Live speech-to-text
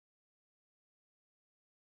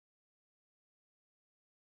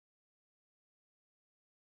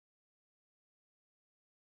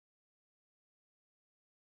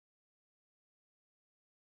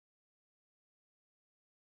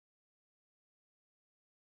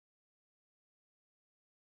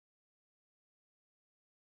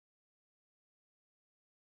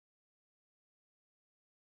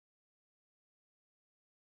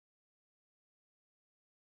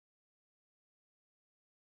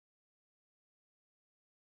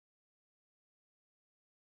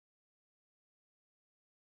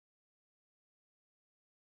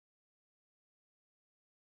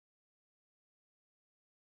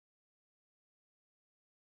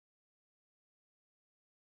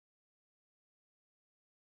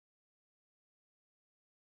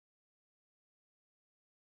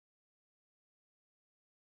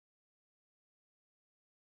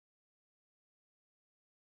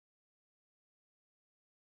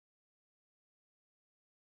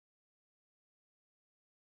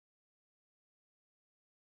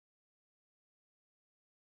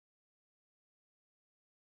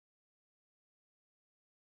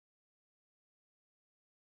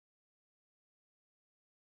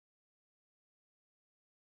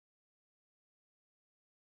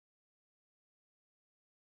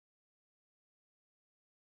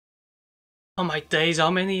Oh my days,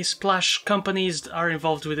 how many splash companies are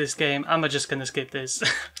involved with this game? I'm just gonna skip this.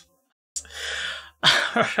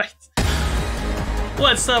 Alright.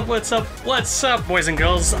 What's up, what's up, what's up, boys and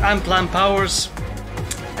girls? I'm Plan Powers,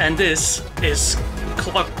 and this is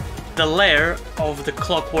the Lair of the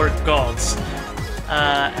Clockwork Gods.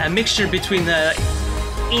 A mixture between an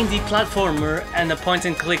indie platformer and a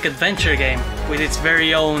point-and-click adventure game with its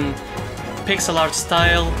very own pixel art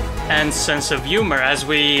style and sense of humor, as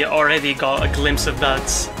we already got a glimpse of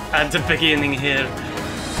that at the beginning here.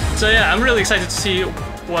 So yeah, I'm really excited to see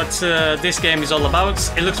what this game is all about.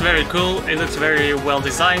 It looks very cool, it looks very well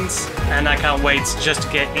designed, and I can't wait just to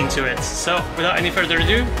get into it. So without any further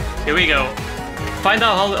ado, here we go. Find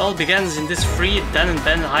out how it all begins in this free Dan and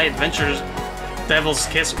Ben High Adventures Devil's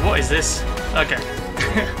Kiss. What is this? Okay.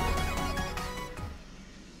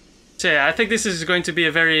 So yeah, I think this is going to be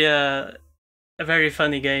a very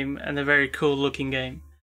funny game and a very cool looking game.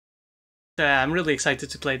 So yeah, I'm really excited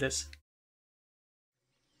to play this.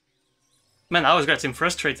 Man, I was getting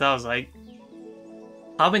frustrated. I was like,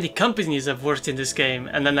 how many companies have worked in this game?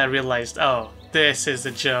 And then I realized, oh, this is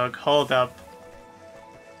a joke. Hold up.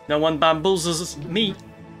 No one bamboozles me.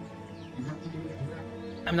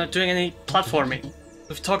 I'm not doing any platforming.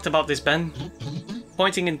 We've talked about this, Ben.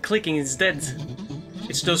 Pointing and clicking is dead.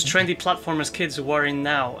 It's those trendy platformers kids who are in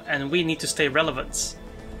now, and we need to stay relevant.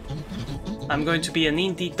 I'm going to be an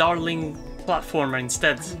indie darling platformer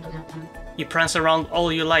instead. You prance around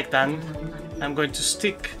all you like, Dan. I'm going to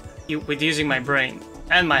stick with using my brain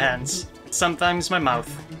and my hands, sometimes my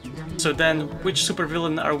mouth. So then, which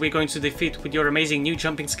supervillain are we going to defeat with your amazing new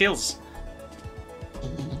jumping skills?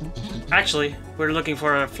 Actually, we're looking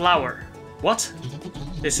for a flower. What?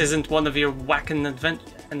 This isn't one of your whackin'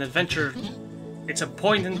 adventure. It's a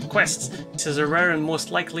point and quest. This is a rare and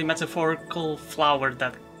most likely metaphorical flower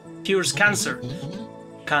that cures cancer.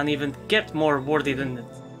 Can't even get more wordy than it.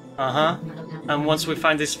 Uh-huh. And once we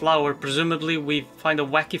find this flower, presumably we find a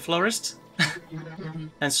wacky florist?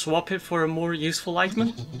 And swap it for a more useful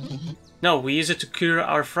item? No, we use it to cure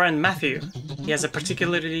our friend Matthew. He has a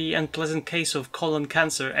particularly unpleasant case of colon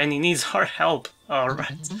cancer and he needs our help.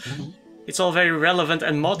 Alright. It's all very relevant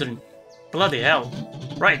and modern. Bloody hell.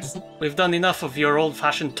 Right, we've done enough of your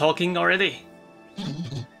old-fashioned talking already.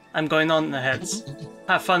 I'm going on ahead.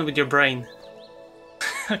 Have fun with your brain.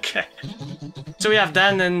 Okay. So we have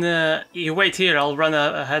Dan and you wait here, I'll run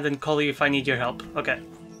ahead and call you if I need your help. Okay.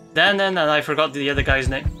 Dan and I forgot the other guy's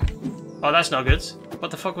name. Oh, that's not good.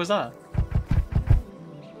 What the fuck was that?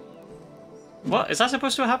 What? Is that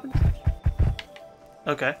supposed to happen?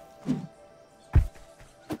 Okay.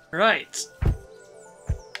 Right.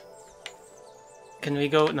 Can we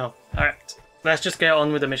go? No. Alright. Let's just get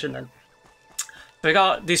on with the mission then. We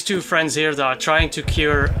got these two friends here that are trying to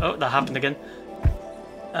cure... Oh, that happened again.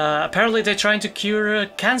 Apparently they're trying to cure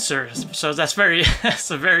cancer, so that's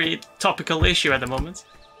that's a very topical issue at the moment.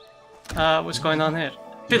 What's going on here?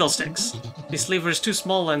 Fiddlesticks. This lever is too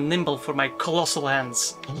small and nimble for my colossal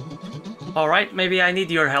hands. Alright, maybe I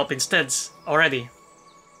need your help instead, already.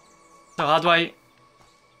 So how do I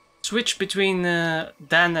switch between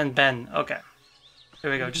Dan and Ben? Okay. Here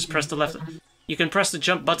we go, just press the left. You can press the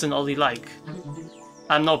jump button all you like.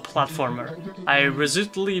 I'm no platformer. I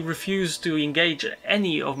resolutely refuse to engage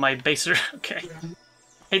any of my baser... Okay.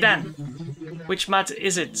 Hey Dan! Which Matt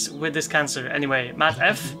is it with this cancer anyway? Matt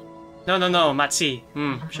F? No, Matt C.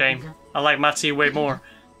 Shame. I like Matt C way more.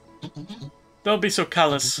 Don't be so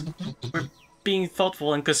callous. We're being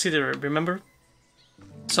thoughtful and considerate, remember?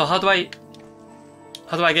 So how do I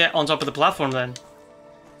get on top of the platform then?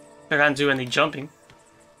 I can't do any jumping.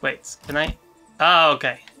 Wait, can I? Ah,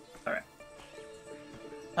 okay. Alright.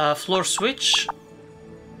 Floor switch.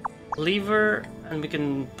 Lever, and we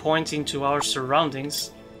can point into our surroundings.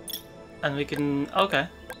 And we can... Okay.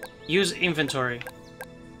 Use inventory.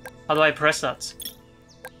 How do I press that?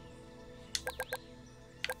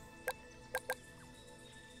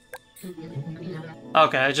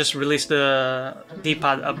 Okay, I just released the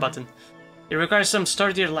D-pad up button. It requires some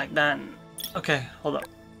sturdier like that. Okay, hold up.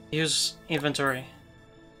 Use inventory.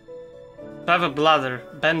 I have a bladder,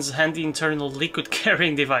 Ben's handy internal liquid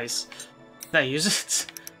carrying device. Can I use it?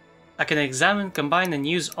 I can examine, combine, and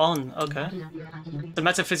use on. Okay. The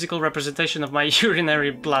metaphysical representation of my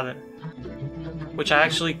urinary bladder, which I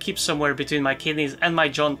actually keep somewhere between my kidneys and my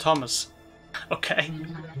John Thomas. Okay.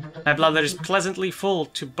 My bladder is pleasantly full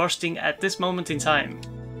to bursting at this moment in time.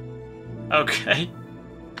 Okay.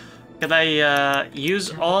 Can I use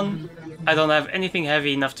on? I don't have anything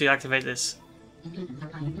heavy enough to activate this.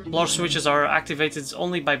 Floor switches are activated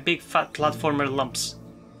only by big fat platformer lumps.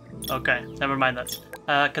 Okay, never mind that.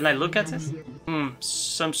 Can I look at it?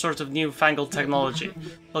 Some sort of newfangled technology.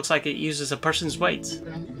 Looks like it uses a person's weight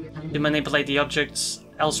to manipulate the objects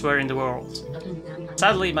elsewhere in the world.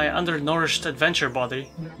 Sadly, my undernourished adventure body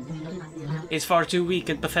is far too weak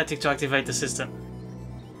and pathetic to activate the system.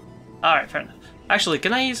 Alright, fair enough. Actually,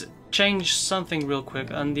 can I change something real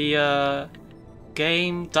quick on the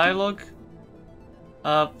game dialogue?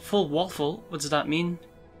 Full waffle, what does that mean?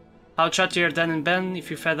 How chatty are Dan and Ben? If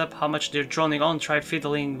you're fed up how much they're droning on, try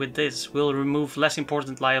fiddling with this. We'll remove less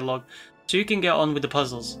important dialogue so you can get on with the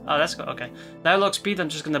puzzles. Oh, that's good, okay. Dialogue speed, I'm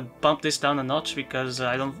just gonna bump this down a notch because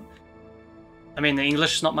I mean,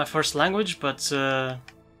 English is not my first language, but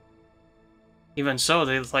even so,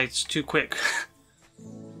 it's too quick.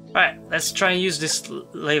 Alright, let's try and use this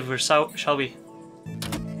lever, shall we?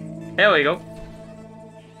 There we go.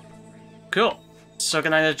 Cool. So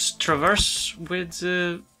can I just traverse with...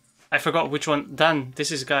 I forgot which one. Dan.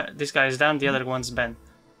 This guy is Dan, the other one's Ben.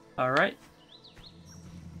 Alright.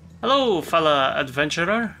 Hello, fella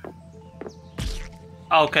adventurer.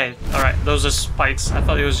 Okay, alright, those are spikes. I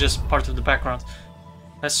thought it was just part of the background.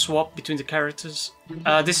 Let's swap between the characters.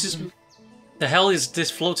 This is... The hell is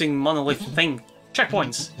this floating monolith thing?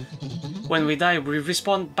 Checkpoints! When we die, we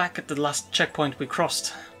respawn back at the last checkpoint we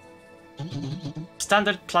crossed.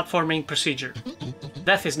 Standard platforming procedure.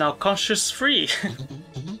 Death is now conscious-free!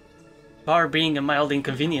 Bar being a mild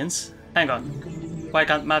inconvenience. Hang on. Why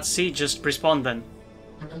can't Matt C just respawn then?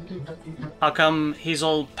 How come he's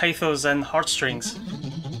all pathos and heartstrings?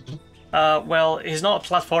 Well, he's not a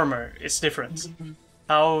platformer, it's different.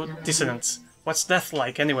 How dissonant. What's death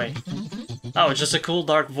like, anyway? Oh, it's just a cool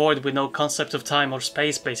dark void with no concept of time or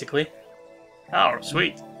space, basically. Oh,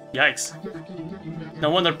 sweet. Yikes.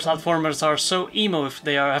 No wonder platformers are so emo if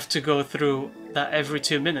they have to go through that every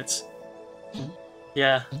 2 minutes.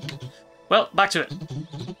 Yeah. Well, back to it.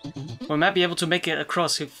 We might be able to make it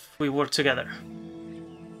across if we work together.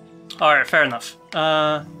 Alright, fair enough.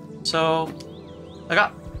 So... I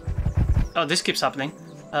got... Oh, this keeps happening.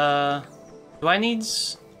 Do I need...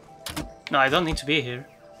 No, I don't need to be here.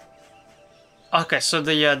 Okay, so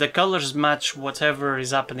the colors match whatever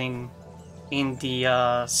is happening in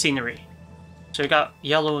the scenery. So you got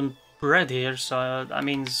yellow and red here, so that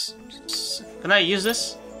means... Can I use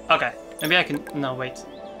this? Okay, maybe I can... No, wait.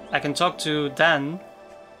 I can talk to Dan.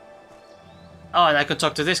 Oh, and I can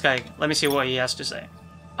talk to this guy. Let me see what he has to say.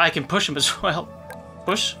 I can push him as well.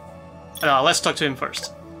 Push? No, let's talk to him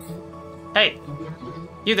first. Hey!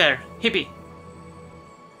 You there, hippie!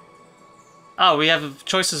 Oh, we have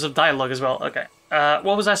choices of dialogue as well. Okay.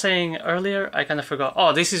 What was I saying earlier? I kind of forgot.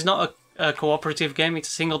 Oh, this is not a cooperative game. It's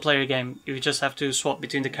a single-player game. You just have to swap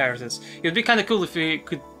between the characters. It would be kind of cool if we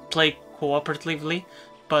could play cooperatively,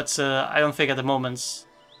 but I don't think at the moment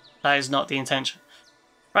that is not the intention.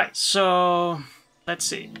 Right, so let's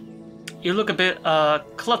see. You look a bit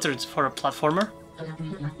cluttered for a platformer.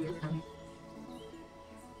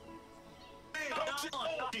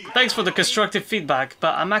 Thanks for the constructive feedback,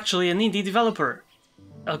 but I'm actually an indie developer.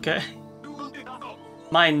 Okay.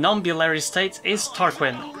 My non-binary state is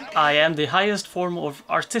Tarquin. I am the highest form of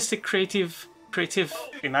artistic creative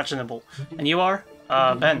imaginable. And you are?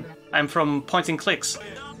 Ben. I'm from Point and Clicks.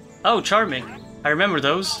 Oh, charming. I remember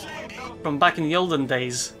those. From back in the olden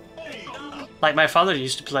days. Like my father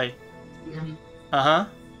used to play. Uh-huh.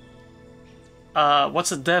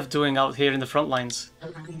 What's a dev doing out here in the front lines?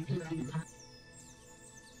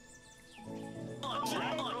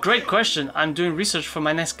 Great question. I'm doing research for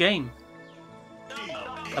my next game.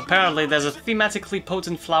 Apparently there's a thematically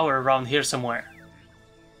potent flower around here somewhere.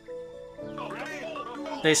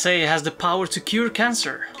 They say it has the power to cure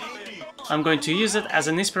cancer. I'm going to use it as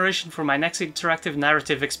an inspiration for my next interactive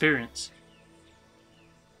narrative experience.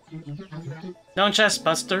 Don't chest,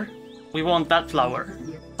 Buster. We want that flower.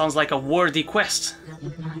 Sounds like a worthy quest.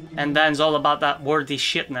 And Dan's all about that worthy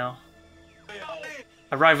shit now.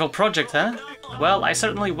 A rival project, huh? Well, I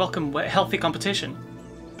certainly welcome healthy competition.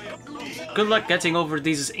 Good luck getting over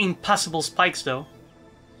these impassable spikes, though.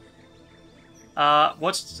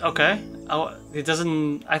 What's... okay. Oh, it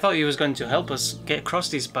doesn't... I thought he was going to help us get across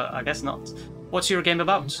these, but I guess not. What's your game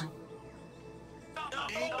about?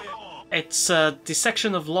 It's a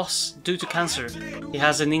dissection of loss due to cancer. It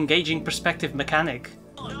has an engaging perspective mechanic,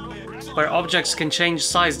 where objects can change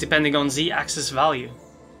size depending on z-axis value.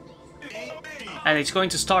 And it's going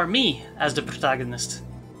to star me as the protagonist.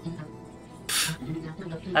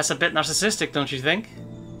 Pfft, that's a bit narcissistic, don't you think?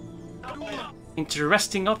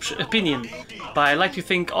 Interesting opinion, but I like to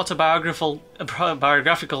think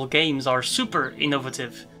autobiographical games are super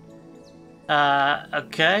innovative.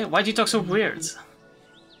 Okay, why do you talk so weird?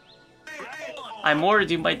 I'm worried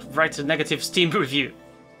you might write a negative Steam review.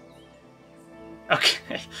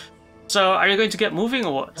 Okay. So, are you going to get moving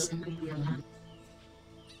or what?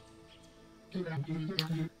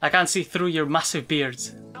 I can't see through your massive beard.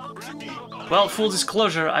 Well, full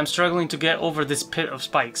disclosure, I'm struggling to get over this pit of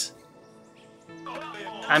spikes.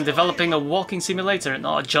 I'm developing a walking simulator,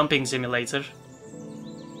 not a jumping simulator.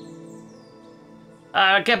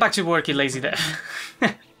 Get back to work, you lazy dev.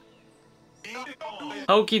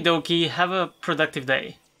 Okie dokie, have a productive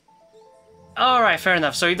day. Alright, fair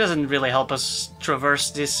enough. So it doesn't really help us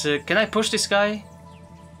traverse this. Can I push this guy?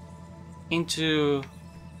 Into...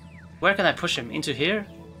 Where can I push him? Into here?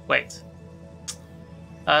 Wait.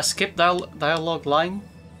 Skip dialogue line?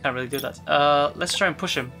 Can't really do that. Let's try and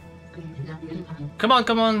push him. Come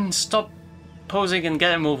on, stop posing and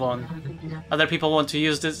get a move on. Other people want to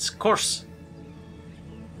use this course.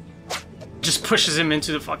 Just pushes him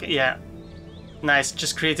into the fucking... Yeah. Nice,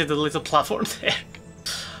 just created a little platform there.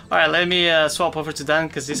 Alright, let me swap over to Dan,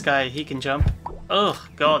 because this guy, he can jump. Oh,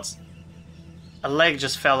 God. A leg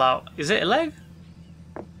just fell out. Is it a leg?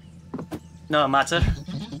 No matter.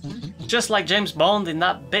 Just like James Bond in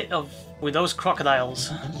that bit of with those crocodiles.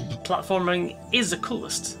 Platforming is the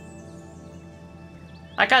coolest.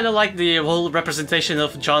 I kind of like the whole representation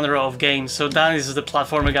of genre of games. So Dan is the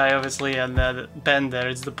platformer guy, obviously, and Ben there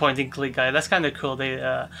is the point and click guy. That's kind of cool.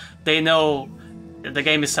 They know the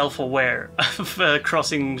game is self-aware of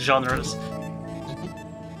crossing genres.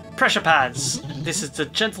 Pressure pads. This is the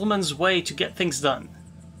gentleman's way to get things done.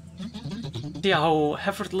 See how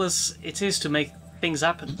effortless it is to make things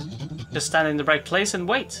happen. Just stand in the right place and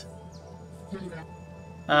wait.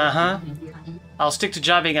 I'll stick to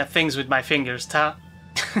jabbing at things with my fingers, ta.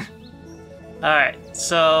 Alright,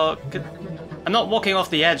 so I'm not walking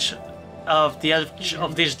off the edge of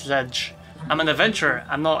this ledge. I'm an adventurer.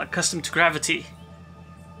 I'm not accustomed to gravity.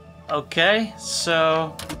 Okay,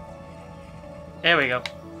 so there we go.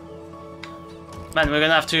 Man, we're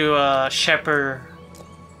gonna have to shepherd.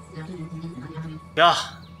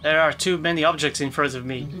 There are too many objects in front of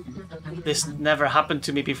me. This never happened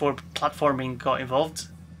to me before platforming got involved.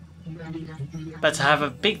 Better have a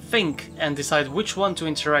big think and decide which one to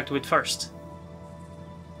interact with first.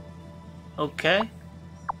 Okay.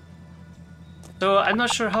 So I'm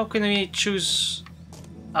not sure how can we choose...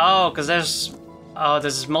 Oh, because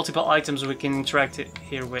there's multiple items we can interact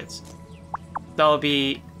here with. That will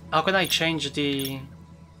be... How can I change the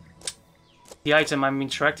item I'm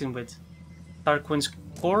interacting with? Tarquin's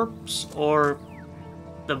corpse or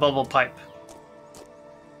the bubble pipe?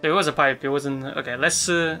 There was a pipe, it wasn't... Okay, let's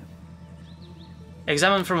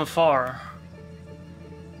examine from afar.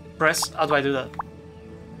 Press... How do I do that?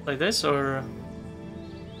 Like this, or...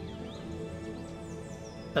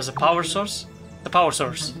 There's a power source? The power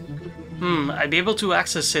source. I'd be able to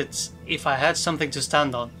access it if I had something to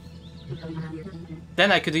stand on.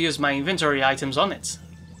 Then I could use my inventory items on it.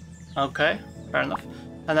 Okay, fair enough.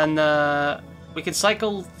 And then we can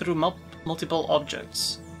cycle through multiple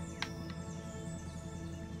objects.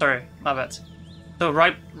 Sorry, my bad. So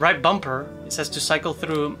right bumper, it says to cycle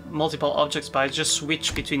through multiple objects, but I just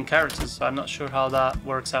switch between characters, so I'm not sure how that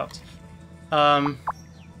works out.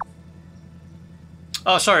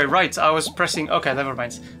 Oh, sorry, right, I was pressing... Okay, never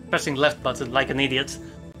mind. Pressing left button like an idiot.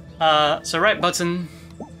 So right button,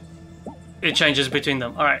 it changes between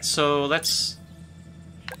them. Alright, so let's...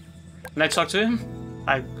 Can I talk to him?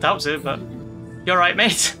 I doubt it, but... You're right,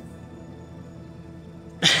 mate.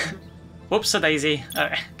 Whoops-a-daisy.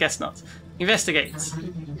 Alright, guess not. Investigate.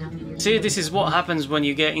 See, this is what happens when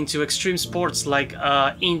you get into extreme sports like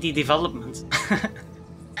indie development.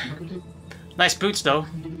 Nice boots, though.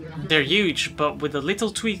 They're huge, but with a little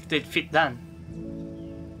tweak, they'd fit Dan.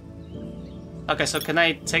 Okay, so can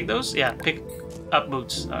I take those? Yeah, pick up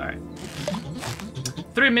boots. Alright.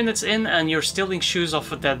 3 minutes in, and you're stealing shoes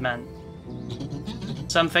off a dead man.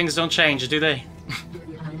 Some things don't change, do they?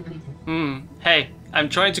 Hey, I'm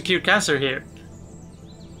trying to cure cancer here.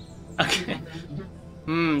 Okay.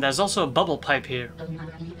 There's also a bubble pipe here,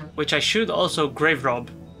 which I should also grave rob.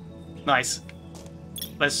 Nice.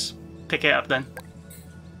 Let's pick it up then.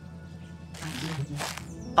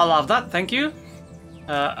 I'll have that, thank you.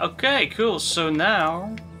 Okay, cool. So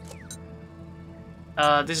now...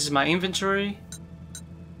 this is my inventory.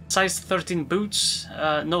 Size 13 boots,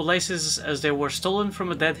 no laces as they were stolen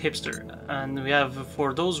from a dead hipster. And we have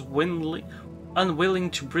for those unwilling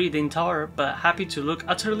to breathe in tower, but happy to look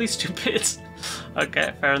utterly stupid.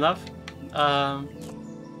 Okay, fair enough. How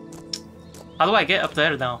do I get up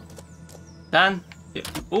there now? Dan?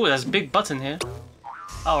 Oh, there's a big button here.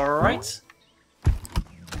 Alright.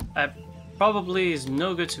 That probably is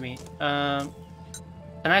no good to me. Can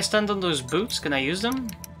I stand on those boots? Can I use them?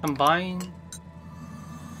 Combine.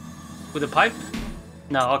 With a pipe?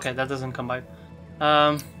 No, okay, that doesn't combine.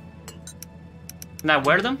 Can I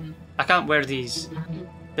wear them? I can't wear these.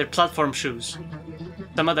 They're platform shoes.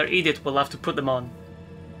 Some other idiot will have to put them on.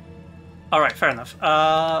 Alright, fair enough.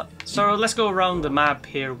 So let's go around the map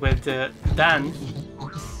here with Dan.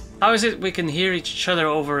 How is it we can hear each other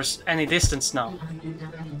over any distance now?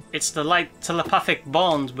 It's the light telepathic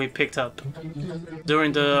bond we picked up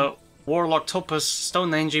during the Wlkthrgh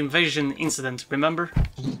Stonehenge invasion incident, remember?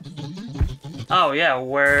 Oh yeah,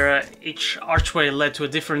 where each archway led to a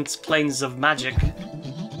different planes of magic.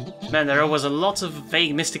 Man, there was a lot of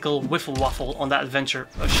vague mystical wiffle waffle on that adventure.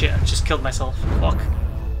 Oh shit, I just killed myself. Fuck.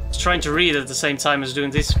 I was trying to read at the same time as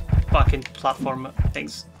doing these fucking platform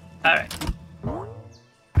things. Alright.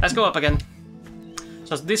 Let's go up again.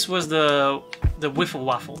 So this was the wiffle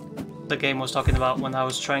waffle the game was talking about when I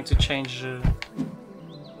was trying to change...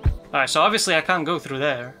 Alright, so obviously I can't go through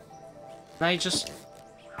there. Can I just...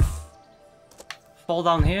 fall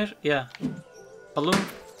down here? Yeah. Balloon.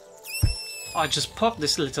 Oh, I just popped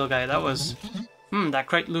this little guy. That was... that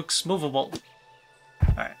crate looks movable.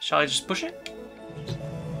 Alright, shall I just push it?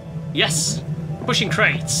 Yes! Pushing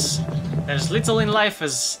crates. There's little in life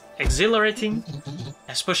as exhilarating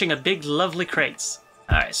as pushing a big, lovely crate.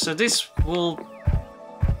 Alright, so this will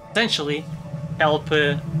potentially help...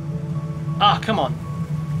 Ah, come on.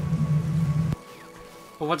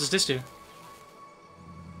 Well, what does this do?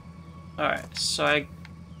 Alright, so I...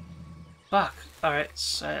 Fuck. Alright,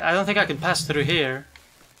 so I don't think I can pass through here.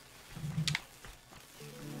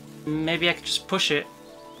 Maybe I could just push it.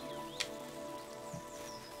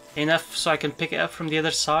 Enough so I can pick it up from the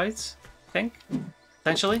other side, I think?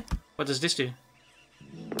 Potentially? What does this do?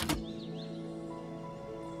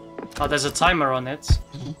 Oh, there's a timer on it.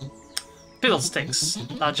 Fiddlesticks.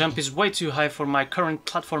 That jump is way too high for my current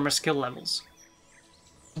platformer skill levels.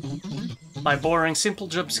 My boring simple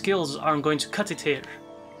jump skills aren't going to cut it here.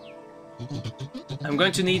 I'm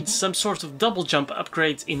going to need some sort of double jump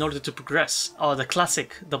upgrade in order to progress. Oh, the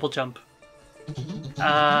classic double jump.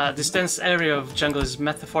 This dense area of jungle is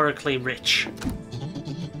metaphorically rich,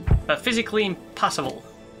 but physically impassable.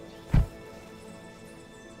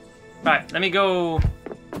 Right, let me go...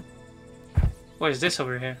 What is this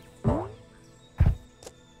over here?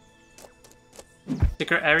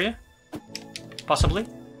 Secret area? Possibly?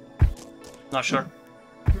 Not sure.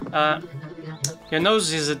 Your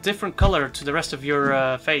nose is a different color to the rest of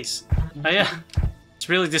your face. Oh yeah, it's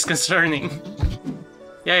really disconcerting.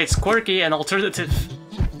 Yeah, it's quirky and alternative.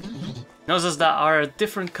 Noses that are a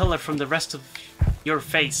different color from the rest of your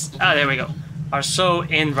face. Ah, there we go. Are so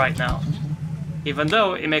in right now. Even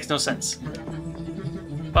though it makes no sense.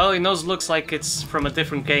 Well, your nose looks like it's from a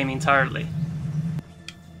different game entirely.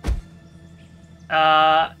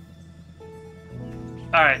 Alright,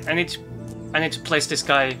 I need to place this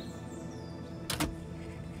guy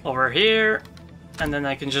over here, and then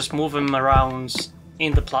I can just move him around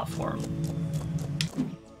in the platform.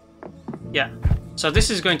 Yeah, so this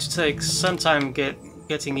is going to take some time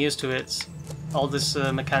getting used to it, all this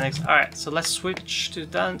mechanics. Alright, so let's switch to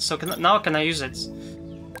that. So now can I use it?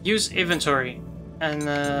 Use inventory. And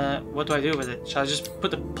what do I do with it? Shall I just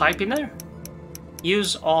put the pipe in there?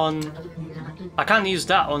 Use on... I can't use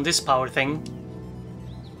that on this power thing.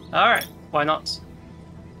 Alright, why not?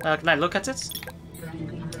 Can I look at it?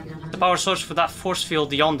 The power source for that force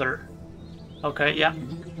field yonder. Okay, yeah.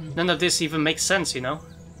 None of this even makes sense, you know?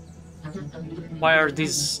 Why are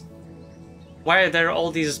there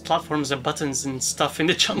all these platforms and buttons and stuff in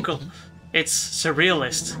the jungle? It's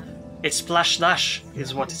surrealist. It's splash dash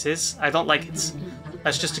is what it is. I don't like it.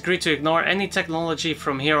 Let's just agree to ignore any technology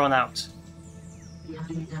from here on out.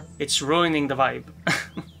 It's ruining the vibe.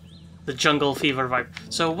 The jungle fever vibe.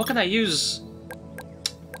 So what can I use?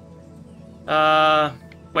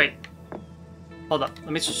 Wait. Hold up.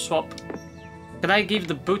 Let me swap. Can I give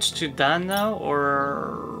the boots to Dan now,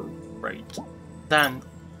 or... Right. Dan.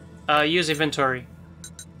 Use inventory.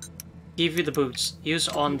 Give you the boots. Use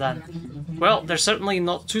on Dan. Well, they're certainly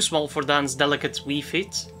not too small for Dan's delicate wee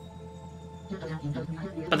feet.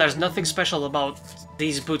 But there's nothing special about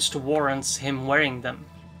these boots to warrant him wearing them.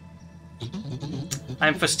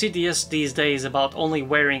 I'm fastidious these days about only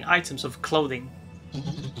wearing items of clothing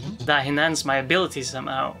that enhance my abilities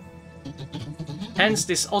somehow. Hence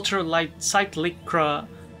this ultra-light lycra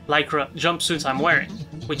jumpsuit I'm wearing,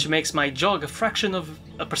 which makes my jog a fraction of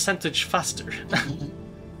a percentage faster.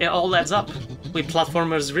 It all adds up. We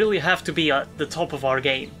platformers really have to be at the top of our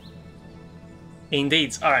game.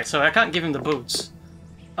 Indeed. Alright, so I can't give him the boots.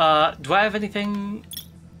 Do I have anything...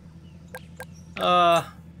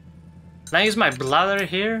 Can I use my bladder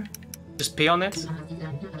here? Just pee on it?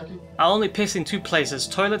 I only piss in 2 places,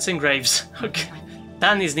 toilets and graves. Okay.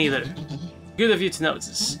 Dan is neither. Good of you to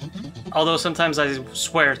notice. Although sometimes I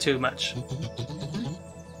swear too much.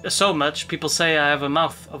 So much, people say I have a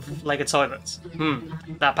mouth like a toilet.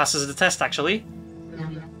 That passes the test, actually.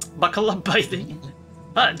 Buckle up, baby.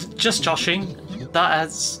 Just joshing. That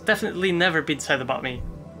has definitely never been said about me.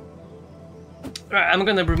 Right, I'm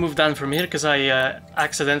gonna remove Dan from here because I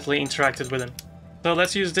accidentally interacted with him. So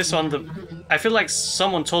let's use this on the... I feel like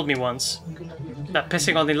someone told me once that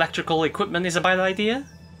pissing on electrical equipment is a bad idea.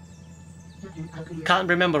 Can't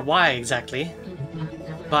remember why exactly,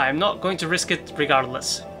 but I'm not going to risk it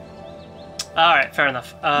regardless. Alright, fair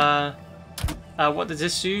enough. What did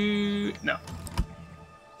this do? No.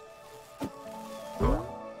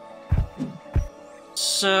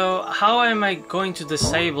 So, how am I going to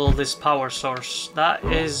disable this power source? That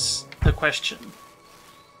is the question.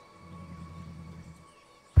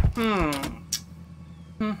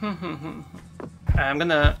 I'm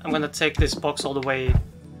gonna take this box all the way to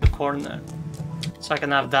the corner, so I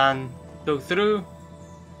can have Dan go through.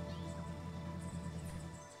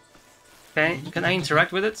 Okay, can I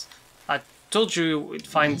interact with it? I told you it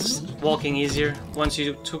finds walking easier once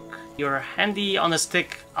you took your hanky on a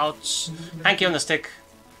stick out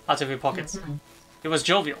of your pocket. It was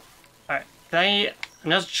jovial. Alright, I'm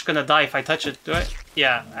not just gonna die if I touch it, do I?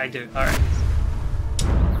 Yeah, I do. Alright.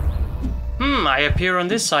 I appear on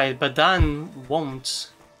this side, but Dan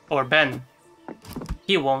won't. Or Ben.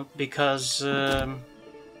 He won't because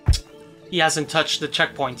he hasn't touched the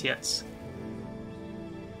checkpoint yet.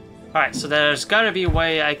 Alright, so there's gotta be a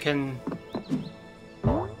way I can...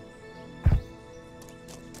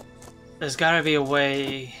 There's gotta be a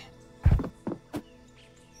way...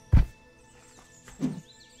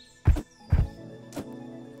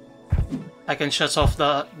 I can shut off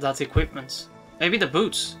that equipment. Maybe the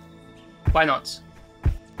boots. Why not?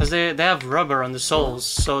 Because they have rubber on the soles,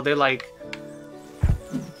 so they like...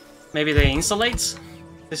 Maybe they insulate?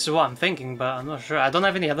 This is what I'm thinking, but I'm not sure. I don't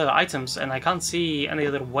have any other items, and I can't see any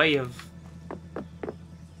other way of...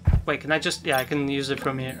 Wait, can I just... Yeah, I can use it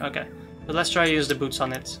from here. Okay. But let's try to use the boots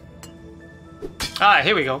on it. Ah,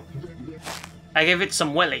 here we go. I gave it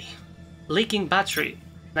some welly. Leaking battery.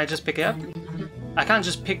 Can I just pick it up? I can't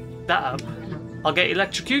just pick that up. I'll get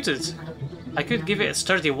electrocuted. I could give it a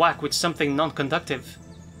sturdy whack with something non-conductive.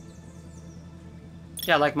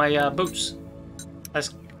 Yeah, like my boots.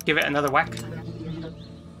 Let's give it another whack.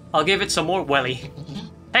 I'll give it some more welly.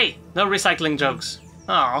 Hey, no recycling jokes.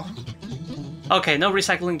 Oh. Okay, no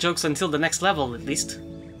recycling jokes until the next level, at least.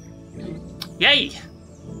 Yay!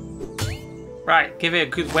 Right, give it a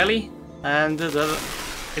good welly, and the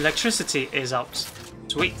electricity is out.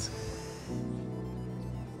 Sweet.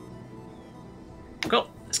 Cool.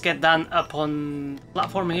 Let's get Dan up on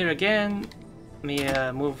platform here again. Let me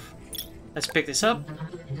move. Let's pick this up.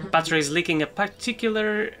 Battery is leaking a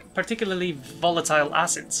particularly volatile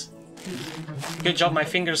acid. Good job my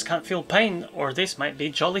fingers can't feel pain, or this might be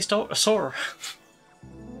jolly sore.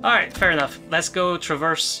 Alright, fair enough. Let's go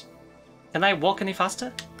traverse. Can I walk any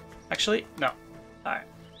faster? Actually, no. Alright.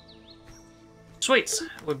 Sweet.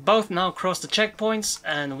 We both now crossed the checkpoints,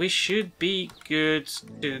 and we should be good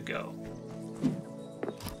to go.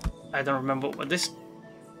 I don't remember what this...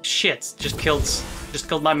 Shit, just killed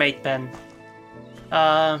my mate Ben.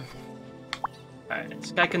 Alright,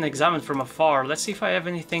 this guy can examine from afar. Let's see if I have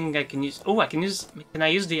anything I can use. Oh, can I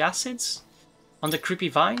use the acids on the creepy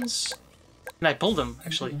vines? Can I pull them,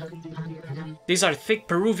 actually? These are thick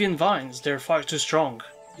Peruvian vines. They're far too strong.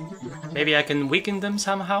 Maybe I can weaken them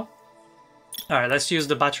somehow? Alright, let's use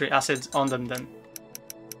the battery acid on them then.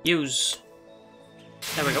 Use.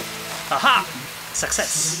 There we go. Aha!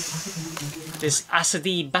 Success! This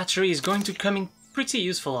acidy battery is going to come in pretty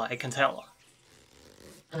useful, I can tell.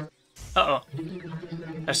 Uh-oh.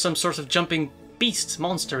 There's some sort of jumping beast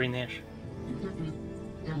monster in here.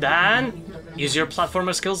 Dan, use your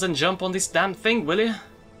platformer skills and jump on this damn thing, will you?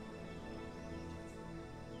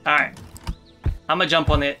 Alright. I'ma jump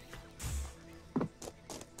on it.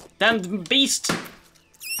 Damn beast!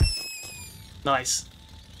 Nice.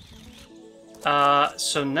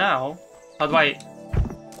 So now... How do I...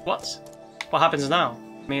 What? What happens now?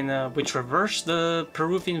 I mean, we traverse the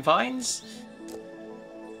Peruvian vines?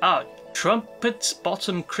 Ah, trumpet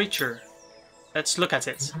bottom creature. Let's look at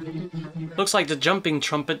it. Looks like the jumping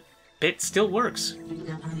trumpet bit still works.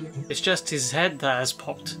 It's just his head that has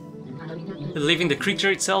popped. Leaving the creature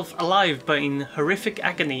itself alive but in horrific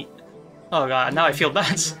agony. Oh god, now I feel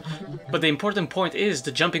bad. But the important point is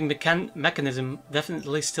the jumping mechanism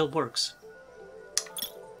definitely still works.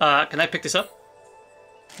 Can I pick this up?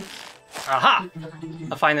 Aha!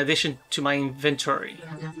 A fine addition to my inventory.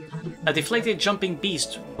 A deflated jumping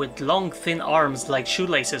beast with long thin arms like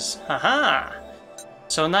shoelaces. Haha!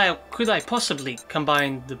 So now, could I possibly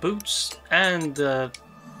combine the boots and the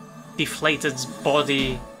deflated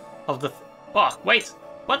body of the... Oh, wait!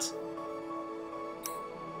 What?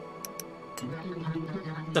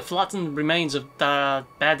 The flattened remains of the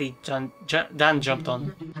baddie Dan jumped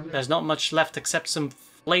on. There's not much left except some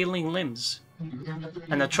flailing limbs.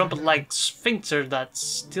 And a trumpet-like sphincter that's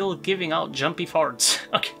still giving out jumpy farts.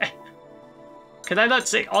 Okay. Can I not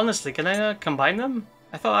say... Honestly, can I not combine them?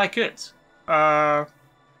 I thought I could.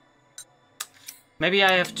 Maybe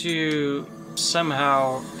I have to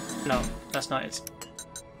somehow... No, that's not it.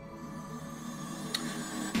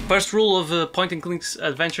 First rule of point-and-click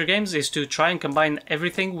adventure games is to try and combine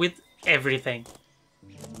everything with everything.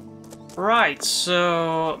 Right,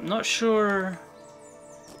 so... I'm not sure...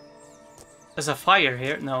 There's a fire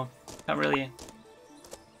here. No, not really.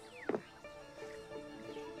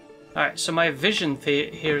 Alright, so my vision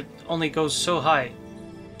here only goes so high.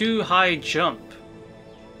 Too high jump.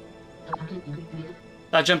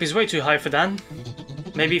 That jump is way too high for Dan.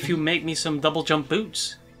 Maybe if you make me some double jump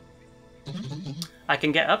boots, I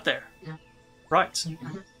can get up there. Right.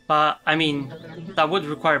 But, I mean, that would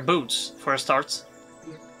require boots for a start.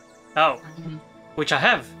 Oh. Which I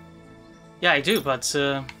have. Yeah, I do, but...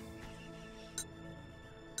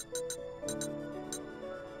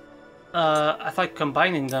 I thought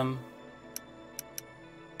combining them...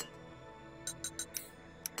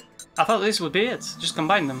 I thought this would be it. Just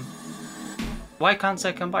combine them. Why can't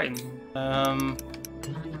I combine them?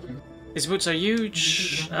 These boots are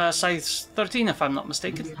huge. Size 13 if I'm not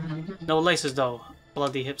mistaken. No laces though.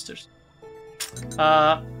 Bloody hipsters.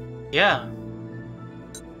 Yeah.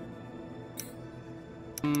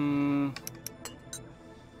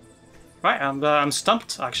 Right, I'm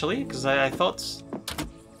stumped actually, because I thought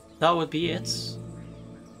that would be it.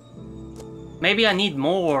 Maybe I need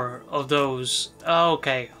more of those. Oh,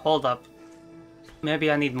 okay, hold up.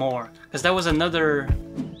 Maybe I need more, because there was another...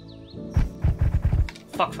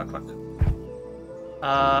 Fuck.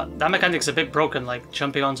 That mechanic's a bit broken, like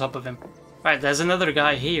jumping on top of him. Right, there's another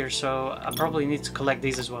guy here, so I probably need to collect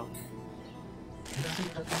these as well.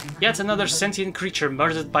 Yet another sentient creature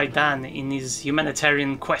murdered by Dan in his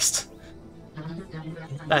humanitarian quest.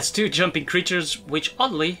 That's 2 jumping creatures, which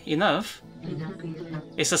oddly enough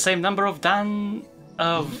is the same number of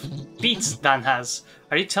feet Dan has.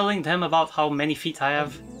 Are you telling them about how many feet I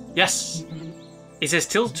have? Yes. Is it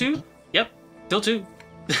still 2? Yep, still 2.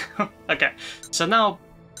 Okay, so now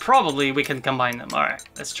probably we can combine them. Alright,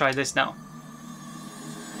 let's try this now.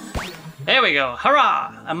 There we go.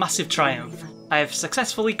 Hurrah! A massive triumph. I have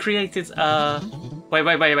successfully created a...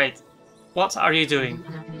 Wait. What are you doing?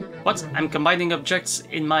 What? I'm combining objects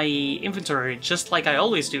in my inventory, just like I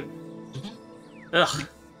always do. Ugh,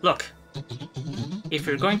 look. If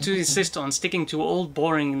you're going to insist on sticking to old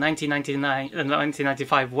boring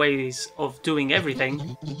 1995 ways of doing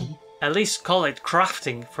everything, at least call it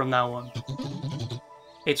crafting from now on.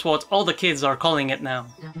 It's what all the kids are calling it now.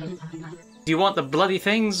 Do you want the bloody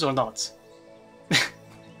things or not?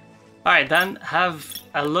 Alright then, have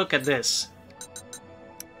a look at this.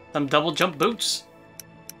 Some double jump boots.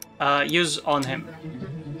 Use on him.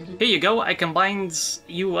 Here you go, I combined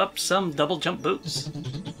you up some double jump boots.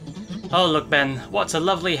 Oh look Ben, what a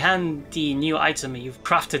lovely handy new item you've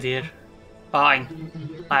crafted here.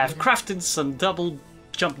 Fine. I have crafted some double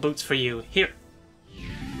jump boots for you. Here.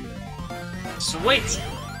 Sweet!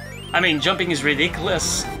 I mean, jumping is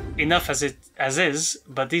ridiculous enough as is,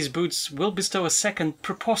 but these boots will bestow a second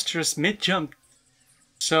preposterous mid-jump.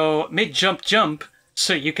 So, mid-jump,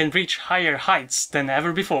 so you can reach higher heights than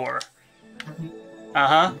ever before.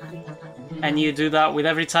 Uh-huh. And you do that with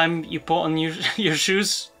every time you put on your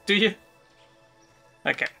shoes, do you?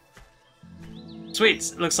 Okay.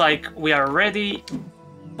 Sweet, looks like we are ready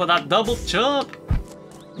for that double jump.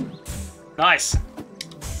 Nice.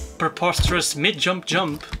 Preposterous mid-jump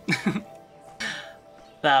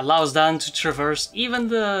that allows Dan to traverse even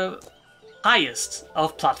the highest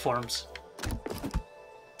of platforms.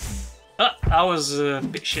 That was a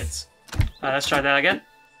bit shit. Let's try that again.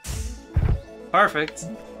 Perfect.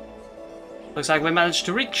 Looks like we managed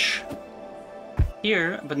to reach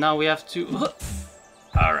here, but now we have to...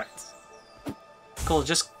 Alright. Cool,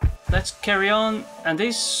 just let's carry on. And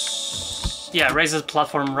this... Yeah, raises the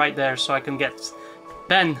platform right there so I can get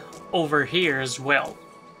Ben over here as well.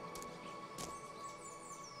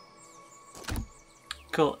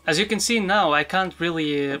 Cool. As you can see now, I can't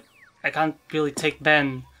really take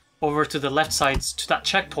Ben over to the left side to that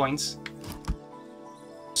checkpoint.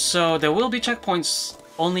 So there will be checkpoints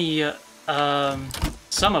only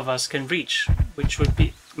some of us can reach, which would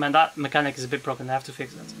be... Man, that mechanic is a bit broken. I have to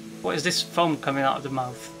fix it. What is this foam coming out of the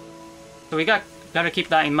mouth? So we gotta keep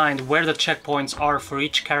that in mind, where the checkpoints are for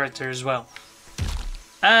each character as well.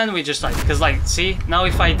 And we just because see, now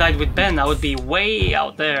if I died with Ben, I would be way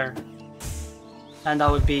out there. And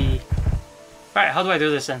I would be... Right, how do I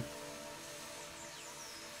do this then?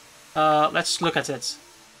 Let's look at it.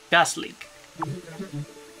 Gas leak.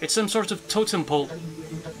 It's some sort of totem pole.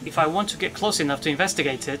 If I want to get close enough to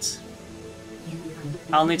investigate it,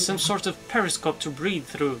 I'll need some sort of periscope to breathe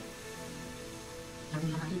through.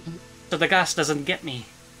 So the gas doesn't get me.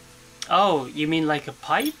 Oh, you mean like a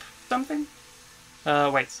pipe? Something?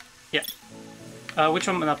 Wait. Yeah. Which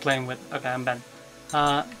one am I not playing with? Okay, I'm Ben.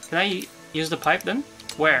 Can I use the pipe then?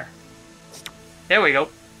 Where? There we go.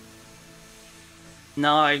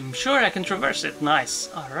 Now I'm sure I can traverse it. Nice.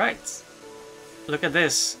 Alright. Look at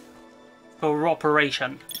this.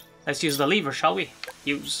 Cooperation. Let's use the lever, shall we?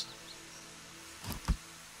 Use.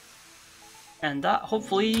 And that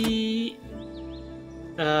hopefully...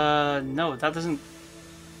 no, that doesn't...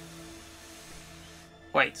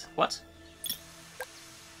 Wait, what?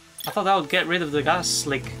 I thought that would get rid of the gas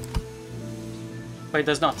leak. Wait, it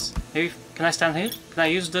does not. Maybe, can I stand here? Can I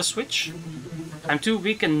use the switch? I'm too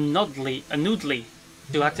weak and noodly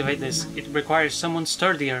to activate this. It requires someone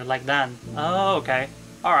sturdier like Dan. Oh, okay.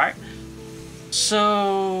 Alright.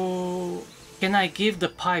 So... Can I give the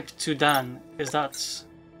pipe to Dan? Is that...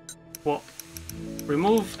 What?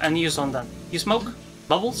 Remove and use on Dan. You smoke?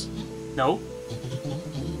 Bubbles? No.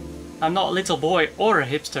 I'm not a little boy or a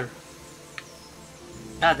hipster.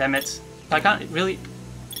 God damn it. I can't really...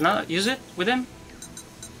 Can I use it with him?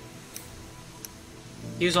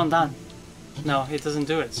 Use on Dan. No, it doesn't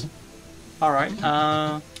do it. Alright,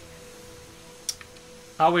 how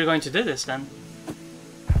are we going to do this then?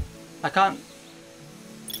 I can't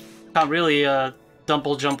really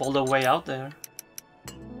double jump all the way out there.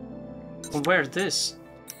 Wear this.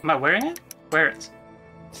 Am I wearing it? Wear it.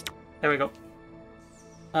 There we go.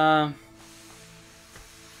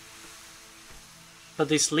 But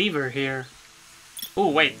this lever here... Oh,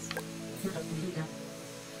 wait.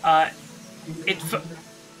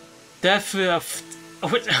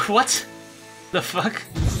 What? The fuck?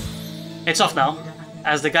 It's off now.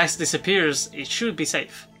 As the gas disappears, it should be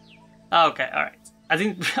safe. Okay, alright. I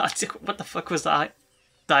didn't... What the fuck was that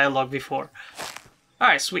dialogue before?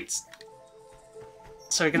 Alright, sweet.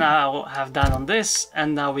 So we can now have that on this,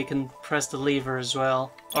 and now we can press the lever as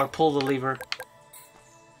well. Or pull the lever.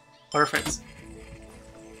 Perfect.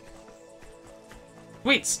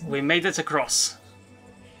 Sweet! We made it across.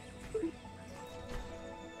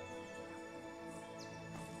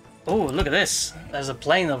 Oh, look at this. There's a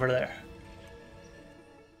plane over there.